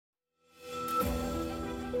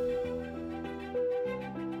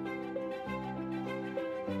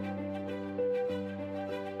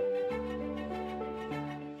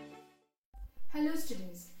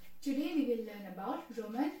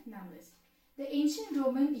The ancient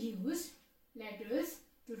Roman used letters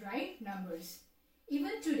to write numbers.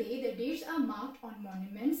 Even today, the dates are marked on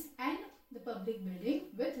monuments and the public building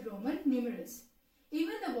with Roman numerals.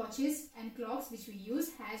 Even the watches and clocks which we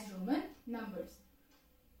use has Roman numbers.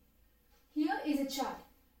 Here is a chart,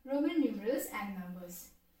 Roman numerals and numbers.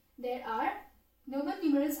 Roman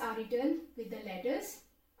numerals are written with the letters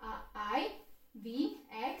I, V,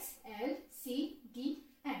 X, L, C, D,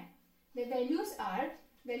 M. The values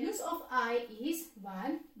of I is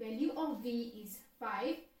 1, value of V is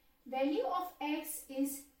 5, value of X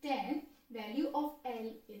is 10, value of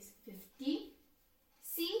L is 50,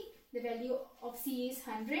 C, the value of C is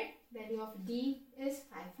 100, value of D is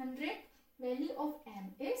 500, value of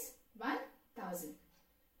M is 1000.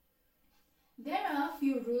 There are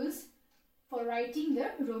few rules for writing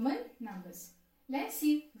the Roman numbers. Let's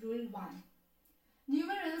see rule 1.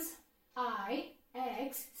 Numerals I,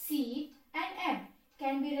 X, C and M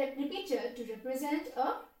can be repeated to represent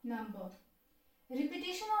a number.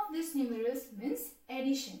 Repetition of these numerals means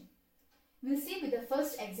addition. We'll see with the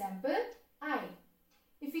first example, I.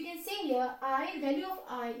 If you can see here, value of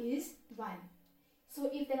I is 1. So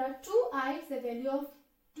if there are 2 I's, the value of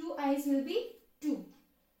 2 I's will be 2.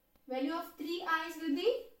 Value of 3 I's will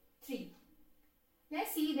be 3.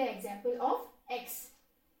 Let's see the example of X.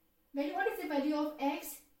 What is the value of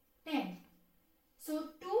X? 10. So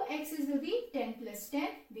 2 X's will be 10 plus 10,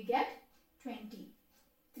 we get 20.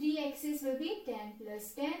 3 X's will be 10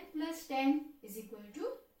 plus 10 plus 10 is equal to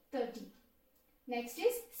 30. Next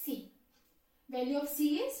is C. Value of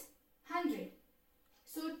C is 100.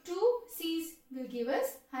 So 2 C's will give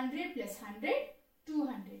us 100 plus 100,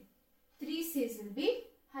 200. 3 C's will be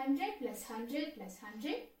 100 plus 100 plus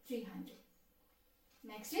 100, 300.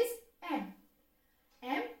 Next is M.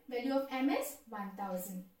 Value of M is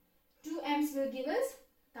 1000. 2 M's will give us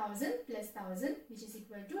 1000 plus 1000 which is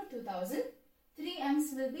equal to 2000. 3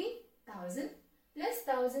 M's will be 1000 plus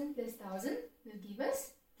 1000 plus 1000 will give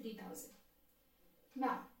us 3000.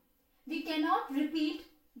 Now, we cannot repeat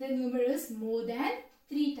the numerals more than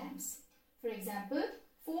 3 times. For example,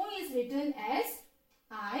 phone is written as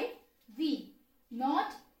IV,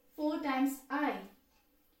 not 4 times I.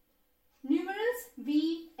 Numerals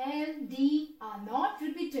V, L, D are not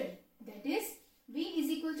repeated. That is, V is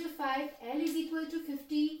equal to 5, L is equal to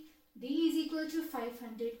 50, D is equal to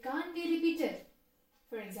 500 can't be repeated.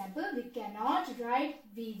 For example, we cannot write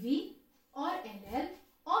VV or LL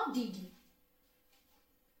or DD.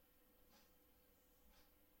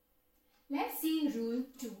 Let's see rule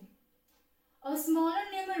 2. A smaller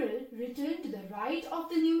numeral written to the right of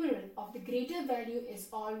the numeral of the greater value is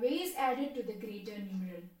always added to the greater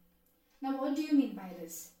numeral. Now what do you mean by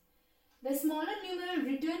this? The smaller numeral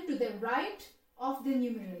written to the right of the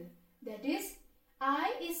numeral, that is,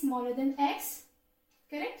 I is smaller than X,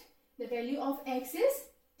 correct? The value of X is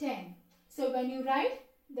 10. So when you write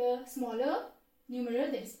the smaller numeral,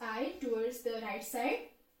 that is I, towards the right side,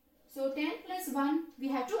 so 10 plus 1, we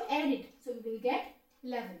have to add it. So we will get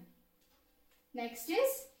 11. Next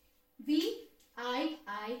is V, I.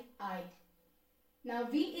 Now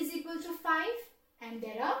V is equal to 5 and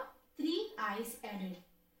there are 3 I's added.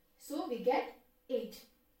 So we get 8.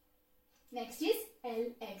 Next is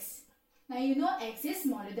LX. Now you know X is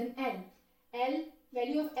smaller than L.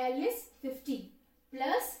 Value of L is 50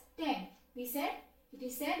 plus 10. It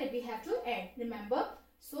is said that we have to add. Remember,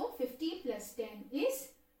 so 50 plus 10 is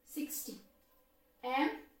 60.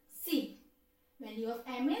 MC. Value of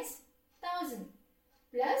M is 1000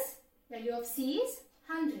 plus value of C is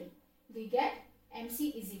 100. We get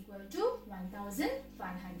MC is equal to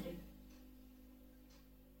 1100.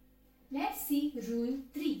 Let's see rule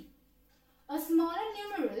 3. A smaller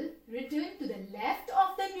numeral written to the left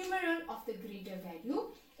of the numeral of the greater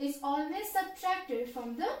value is always subtracted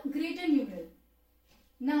from the greater numeral.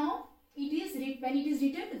 Now, when it is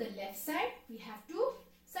written to the left side, we have to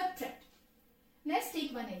subtract. Let's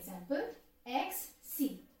take one example,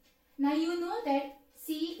 XC. Now you know that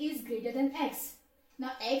C is greater than X.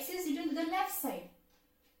 Now X is written to the left side.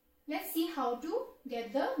 Let's see how to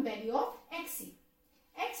get the value of XC.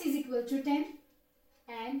 X is equal to 10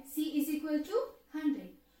 and C is equal to 100.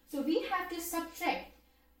 So we have to subtract.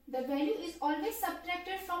 The value is always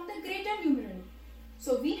subtracted from the greater numeral.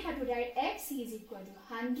 So we have to write XC is equal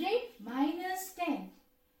to 100 minus 10.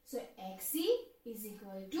 So XC is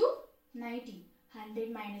equal to 90.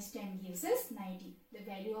 100 minus 10 gives us 90. The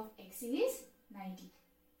value of XC is 90.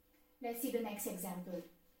 Let's see the next example.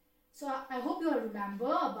 So I hope you all remember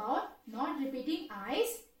about not repeating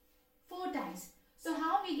I's 4 times. So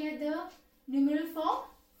how we get the numeral for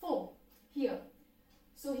 4? Here.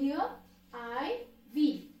 So here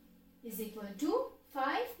IV is equal to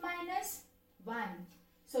 5 minus 1.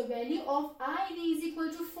 So value of IV is equal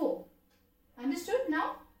to 4. Understood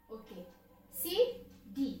now? Okay. C,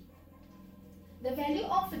 D. The value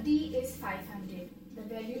of D is 500. The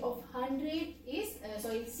value of 100 is,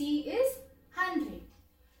 C is 100.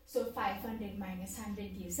 So 500 minus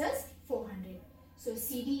 100 gives us 400. So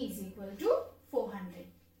CD is equal to 400.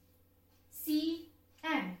 C,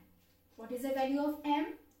 M. What is the value of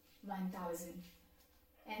M? 1000.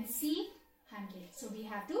 And C, 100. So we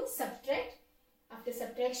have to subtract. After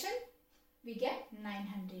subtraction, we get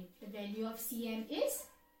 900. The value of CM is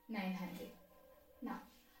 900. Now,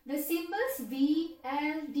 the symbols V,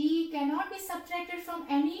 L, D cannot be subtracted from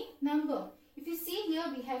any number. If you see here,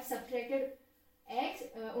 we have subtracted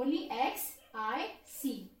only X, I,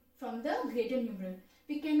 C from the greater numeral.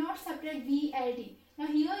 We cannot subtract V, L, D. Now,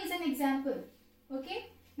 here is an example. Okay,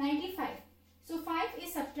 95. So, 5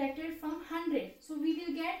 is subtracted from 100. So, we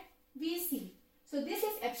will get VC. So, this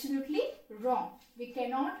is absolutely wrong. We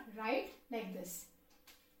cannot write like this.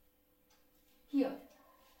 Here,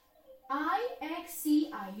 I, X,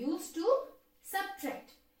 C are used to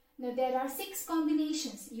subtract. Now, there are 6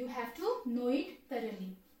 combinations. You have to know it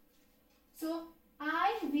thoroughly. So,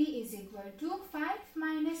 IV is equal to 5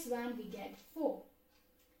 minus 1, we get 4.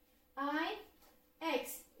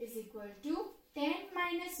 Ix is equal to 10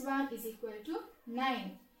 minus 1 is equal to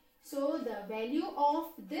 9. So, the value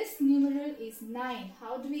of this numeral is 9.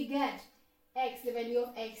 How do we get X? The value of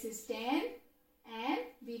X is 10 and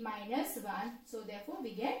we minus 1. So, therefore,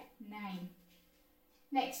 we get 9.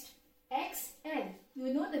 Next, XL.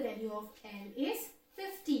 You know the value of L is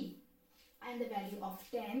 50 and the value of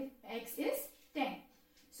X is 10.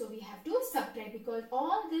 So, we have to subtract because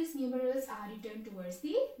all these numerals are written towards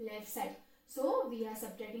the left side. So, we are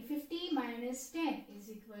subtracting 50 minus 10 is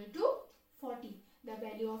equal to 40. The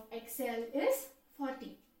value of XL is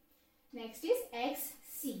 40. Next is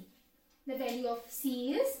XC. The value of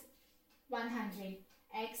C is 100.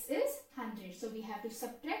 X is 100. So, we have to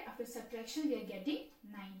subtract. After subtraction, we are getting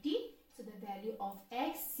 90. So, the value of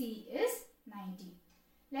XC is 90.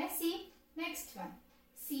 Let's see next one.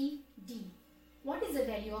 CD. What is the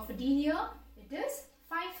value of D here? It is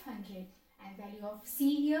 500. And value of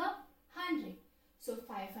C here, 100. So,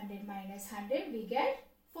 500 minus 100, we get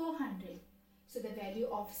 400. So, the value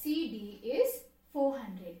of CD is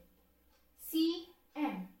 400.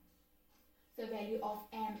 CM. The value of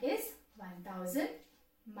M is 1000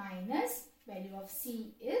 minus value of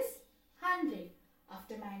C is 100.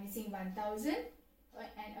 After minusing 1000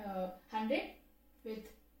 and 100 with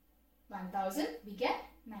 1000, we get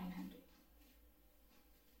 900.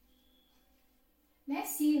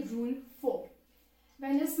 Let's see rule 4.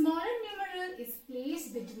 When a smaller numeral is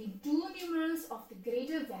placed between two numerals of the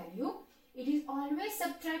greater value, it is always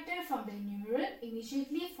subtracted from the numeral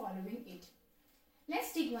immediately following it.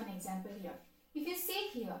 Let's take one example here. If you see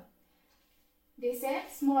here, they said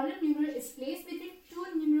smaller numeral is placed between two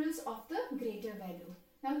numerals of the greater value.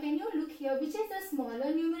 Now can you look here, which is the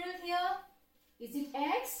smaller numeral here? Is it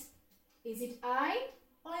X? Is it I?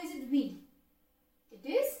 Or is it V? It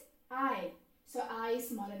is I. So I is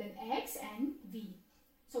smaller than X and V.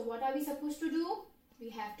 So what are we supposed to do? We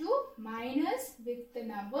have to minus with the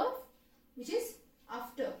number which is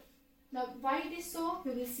after. Now why it is so?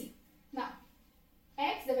 We will see. Now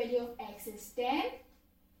X, the value of X is 10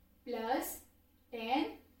 plus 10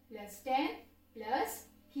 plus 10 plus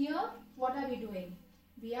here what are we doing?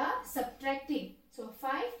 We are subtracting. So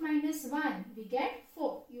 5 minus 1 we get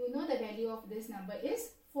 4. You know the value of this number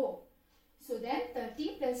is 4. So then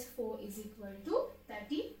 30 plus 4 is equal to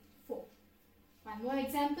 34. One more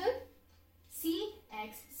example.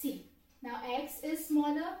 CXC. Now X is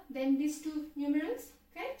smaller than these two numerals,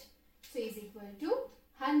 correct? So is equal to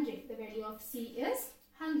 100. The value of C is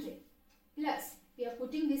 100. Plus we are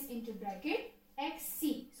putting this into bracket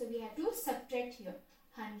XC. So we have to subtract here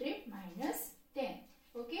 100 minus 10.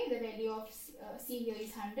 Okay, the value of C here is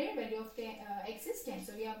 100. Value of X is 10.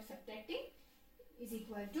 So we are subtracting is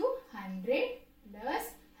equal to 100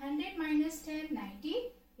 plus 100 minus 10, 90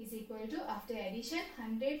 is equal to, after addition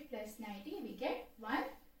 100 plus 90 we get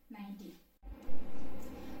 190.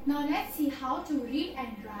 Now let's see how to read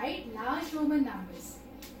and write large Roman numbers.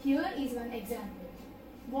 Here is one example.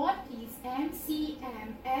 What is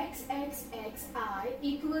MCM XXXI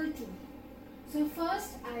equal to? So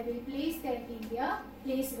first I will place them in their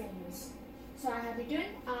place values. So I have written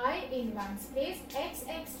I in ones place,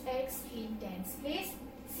 XXX in tens place,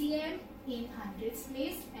 CM in hundreds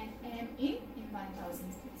place and M in 1000s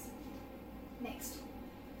place. Next,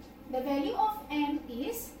 the value of M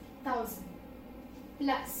is 1000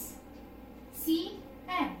 plus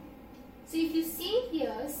CM. So if you see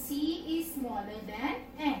here, C is smaller than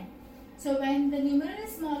M. So when when the numeral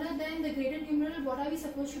is smaller than the greater numeral, what are we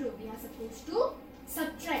supposed to do? We are supposed to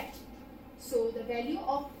subtract. So the value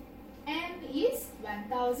of m is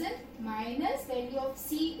 1000 minus value of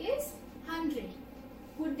c is 100.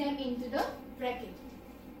 Put them into the bracket.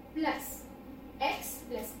 Plus x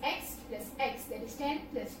plus x plus x, that is 10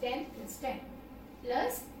 plus 10 plus 10,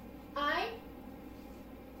 plus I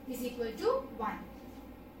is equal to 1.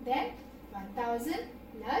 Then 1000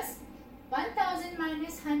 plus 1000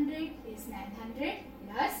 minus 100 is 900,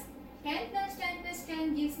 plus 10 plus 10 plus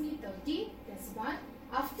 10 gives me 30, plus 1.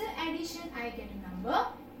 After addition I get a number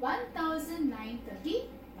 1931.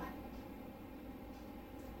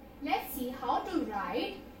 Let's see how to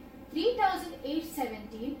write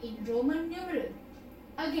 3817 in Roman numeral.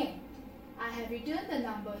 Again, I have written the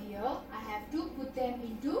number here. I have to put them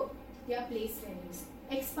into their place values.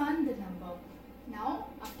 Expand the number. Now,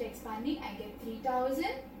 after expanding, I get 3000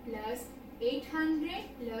 plus 800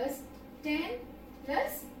 plus 10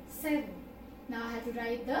 plus 7. Now, I have to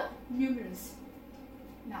write the numerals.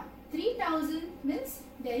 Now, 3000 means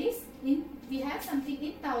we have something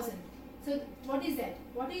in thousand. So, what is that?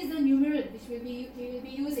 What is the numeral which we will be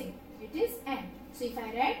using? It is m. So, if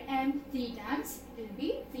I write m 3 times, it will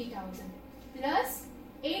be 3000 plus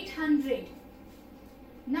 800.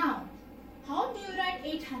 Now, how do you write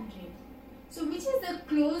 800? So, which is the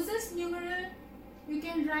closest numeral you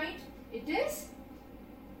can write? It is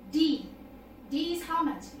d. D is how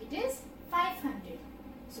much? It is 500.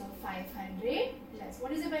 So, 500 plus,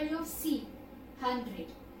 what is the value of c? 100.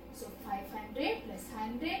 So, 500 plus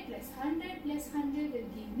 100 plus 100 plus 100 will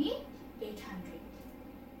give me 800.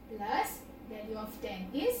 Plus, value of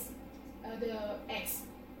 10 is the x.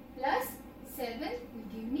 Plus 7 will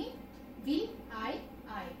give me VII.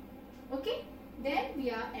 Okay. Then we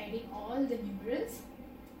are adding all the numerals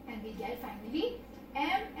and we get finally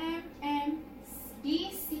M,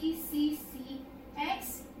 D, C,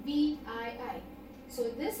 X, VII. So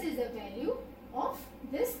this is the value of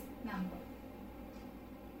this number.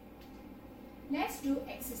 Let's do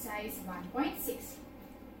exercise 1.6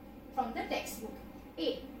 from the textbook.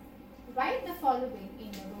 A. Write the following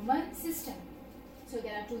in the Roman system. So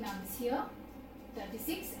there are two numbers here,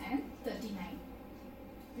 36 and 39.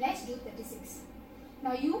 Let's do 36.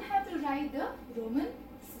 Now you have to write the Roman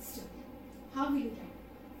system. How will you write?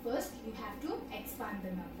 First you have to expand the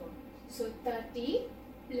number. So 30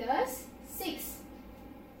 plus 6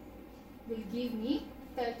 will give me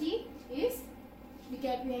 30 is, we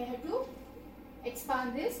have to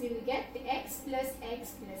expand this, we will get the x plus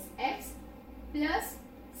x plus x plus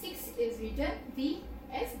 6 is written V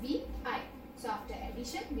as VI. So after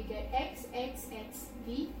addition we get x,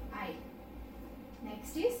 VI.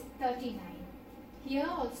 Next is 39. Here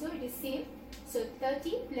also it is same. So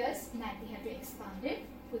 30 plus 9, we have to expand it.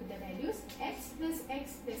 Put the values x plus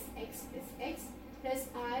x plus x plus x plus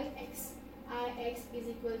ix. Ix is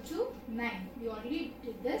equal to 9. We already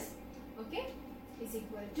did this. Okay. Is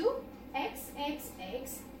equal to x,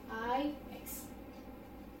 ix.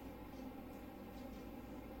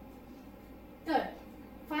 Third,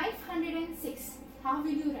 506. How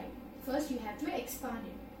will you write? First you have to expand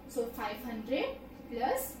it. So 500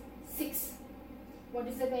 plus 6. What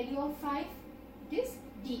is the value of 5? It is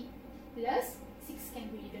D. Plus 6 can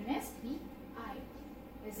be written as VI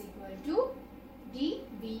is equal to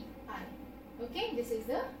DVI. Okay, this is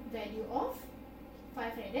the value of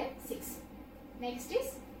 506. Next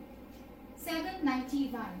is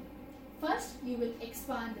 791. First you will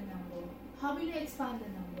expand the number. How will you expand the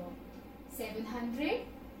number? 700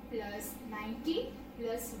 plus 90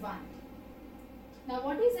 plus 1. Now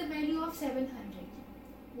what is the value of 700?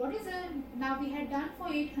 What is the, now we had done for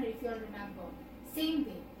 800 if you all remember. Same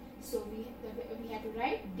way. So we have to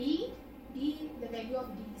write D, the value of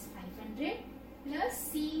D is 500 plus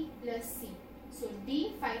C plus C. So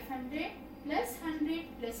D 500 plus 100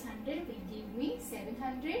 plus 100 will give me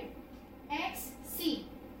 700 XC.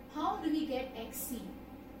 How do we get XC?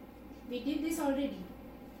 We did this already.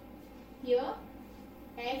 Here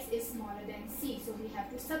X is smaller than C, so we have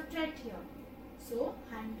to subtract here. So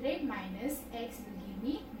 100 minus X will give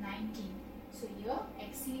me 90. So here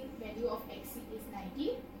XC, value of XC is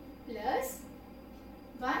 90 plus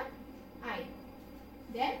 1I.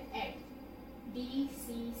 Then add D,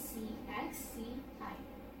 C, X, C, I.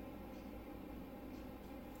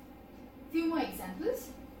 Few more examples.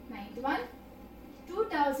 91,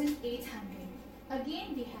 2800.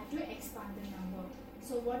 Again we have to expand the number.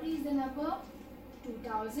 So what is the number?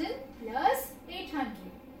 2000 plus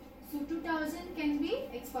 800. So 2000 can be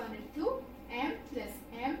expanded to M plus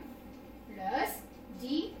M plus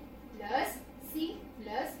D plus C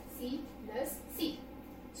plus C plus C.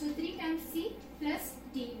 So 3 times C plus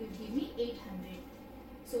D will give me 800.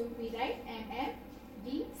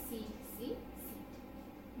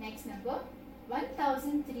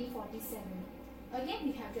 47. Again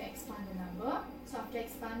we have to expand the number. So after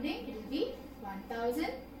expanding, it will be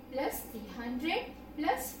 1000 plus 300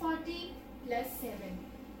 plus 40 plus 7.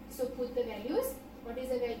 So put the values. What is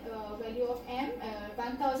the value of m?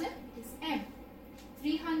 1000 is m.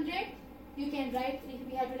 300, you can write,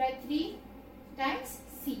 we have to write 3 times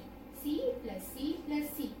c. c plus c plus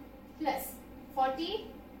c plus 40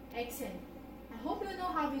 xl. I hope you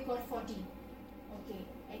know how we got 40. Okay,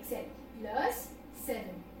 xl plus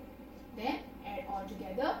 7. Then add all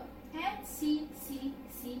together and c, c,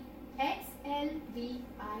 c, x, l, v,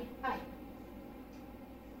 I.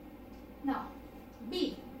 Now,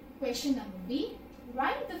 B. Question number B.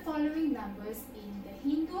 Write the following numbers in the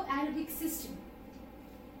Hindu-Arabic system.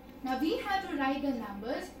 Now, we have to write the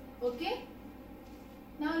numbers, okay?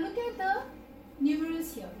 Now, look at the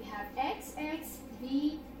numerals here. We have x, x,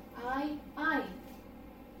 v, I.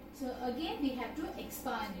 So, again, we have to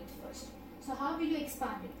expand it first. So, how will you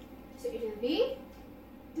expand it? So, it will be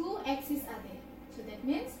 2 x's are there. So, that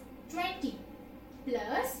means 20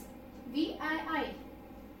 plus VII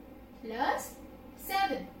plus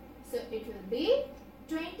 7. So, it will be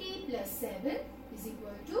 20 plus 7 is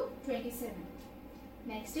equal to 27.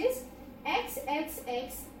 Next is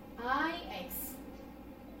XXXIX.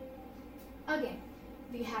 Again,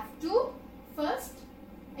 we have to first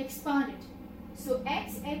expand it. So,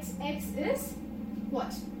 XXX is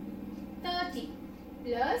what? 30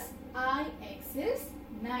 plus IX is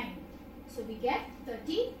 9. So, we get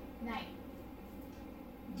 39.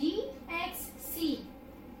 DXC.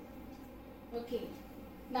 Okay.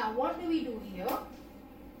 Now, what do we do here?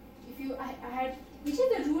 If you, which is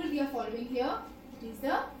the rule we are following here? It is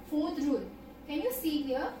the fourth rule. Can you see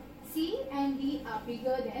here? C and D are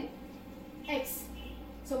bigger than X.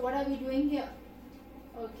 So, what are we doing here?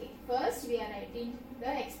 Okay. First, we are writing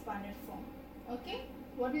the expanded form. Okay.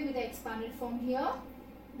 What will be the expanded form here?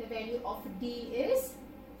 The value of D is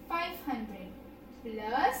 500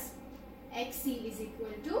 plus XC is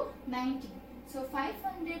equal to 90. So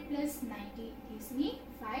 500 plus 90 gives me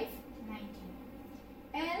 590.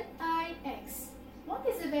 LIX. What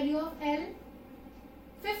is the value of L?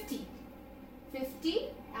 50. 50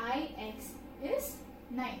 IX is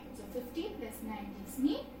 9. So 50 plus 9 gives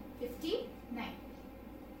me 59.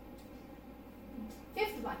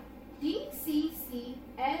 Fifth one. DCC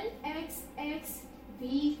LXX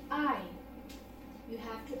VI. You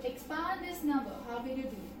have to expand this number. How will you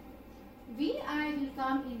do? VI will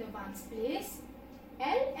come in the ones place.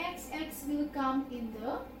 LXX will come in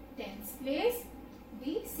the tens place.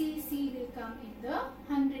 DCC will come in the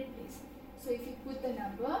 100 place. So if you put the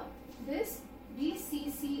number, this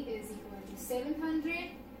DCC is equal to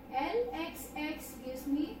 700. LXX gives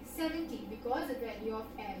me 70 because the value of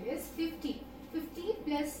L is 50. 50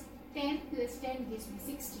 plus 10 plus 10 gives me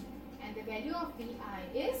 60. And the value of VI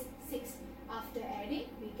is 6. After adding,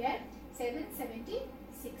 we get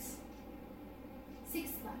 776.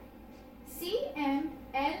 Sixth one. CMLXIX.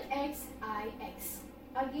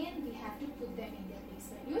 Again, we have to put them in their place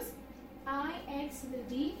values. IX will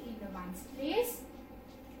be in the ones place.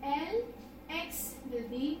 LX will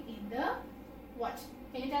be in the what?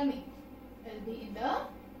 Can you tell me? It will be in the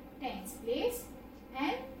tens place.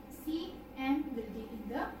 And CM will be in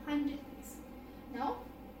the 100 place. Now,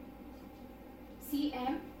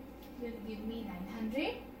 CM will give me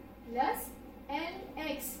 900 plus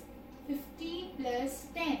LX 50 plus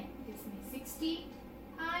 10 gives me 60.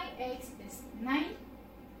 IX is 9.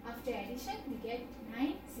 After addition, we get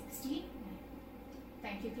 969.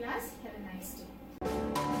 Thank you, class. Have a nice day.